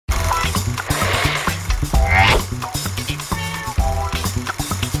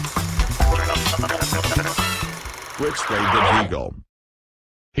Which way did he go?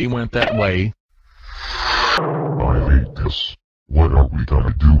 He went that way. I hate this. What are we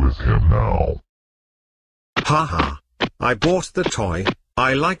gonna do with him now? Haha. I bought the toy.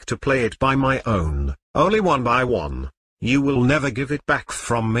 I like to play it by my own, only one by one. You will never give it back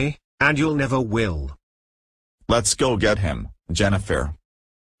from me, and you'll never will. Let's go get him, Jennifer.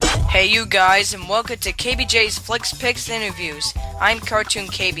 Hey you guys, and welcome to KBJ's Flicks Picks Interviews. I'm Cartoon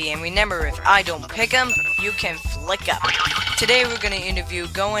KB, and remember, if I don't pick 'em, you can flick up. Today we're gonna interview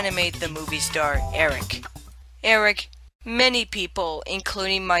Go Animate the movie star, Eric. Eric, many people,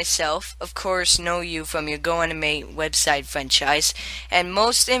 including myself, of course know you from your Go Animate website franchise, and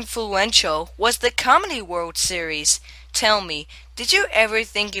most influential was the Comedy World series. Tell me, did you ever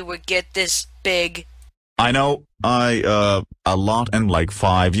think you would get this big? I know, a lot in like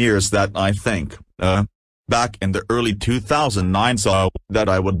 5 years that I think, back in the early 2009 saw that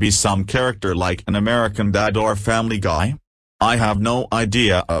I would be some character like an American Dad or Family Guy. I have no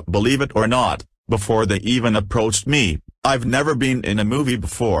idea, believe it or not, before they even approached me. I've never been in a movie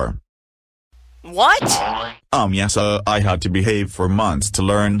before. What? Yes, I had to behave for months to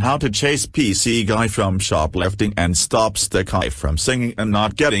learn how to chase PC Guy from shoplifting and stop Stick Guy from singing and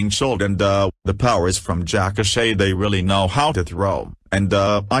not getting chilled, and the powers from Jackashay they really know how to throw. And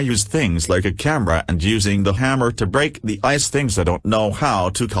I use things like a camera and using the hammer to break the ice, things I don't know how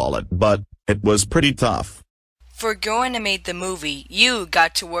to call it, but it was pretty tough. For Go Animate the movie, you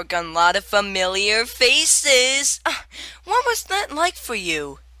got to work on a lot of familiar faces. What was that like for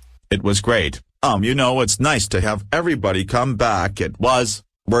you? It was great. You know, it's nice to have everybody come back. It was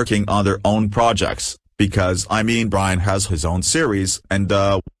working on their own projects, because I mean Brian has his own series, and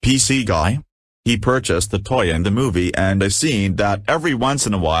PC Guy, he purchased the toy in the movie, and I've seen that every once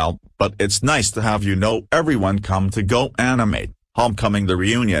in a while, but it's nice to have everyone come to Go Animate. Homecoming, the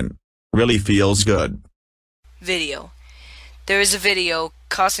reunion, really feels good. Video. There is a video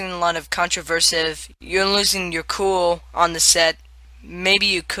causing a lot of controversy. You're losing your cool on the set. Maybe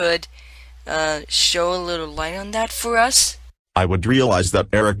you could show a little light on that for us? I would realize that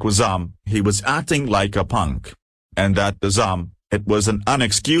Eric was he was acting like a punk. And that it was an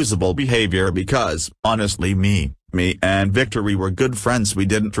unexcusable behavior, because, honestly, me and Victory were good friends. We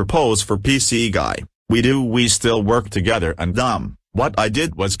didn't propose for PC Guy. We still work together, and what I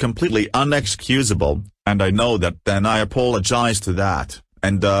did was completely unexcusable, and I know that. Then I apologize to that,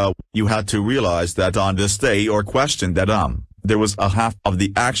 and you had to realize that on this day, or question that there was a half of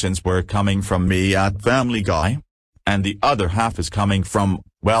the actions were coming from me at Family Guy, and the other half is coming from,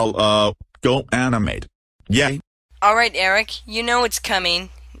 well, Go Animate. Yay. Alright Eric, you know it's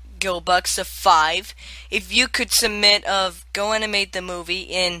coming. Go Bucks of 5. If you could submit of Go Animate the movie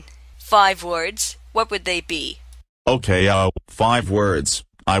in 5 words, what would they be? Okay, 5 words.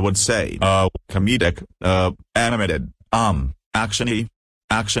 I would say, comedic, animated, actiony.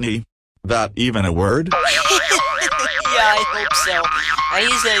 That even a word? Yeah, I hope so. I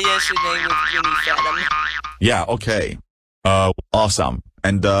used that yesterday with Jimmy Fathom. Yeah, okay. Awesome.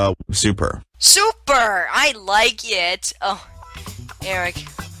 And, super. Super! I like it! Oh, Eric,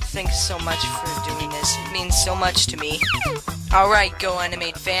 thanks so much for doing this. It means so much to me. Alright, Go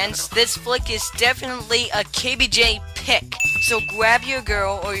Animate fans, this flick is definitely a KBJ pick. So grab your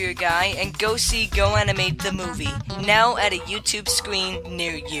girl or your guy and go see Go Animate the movie, now at a YouTube screen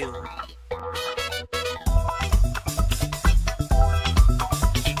near you.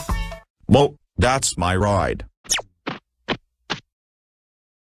 Well, that's my ride.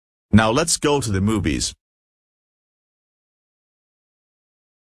 Now let's go to the movies.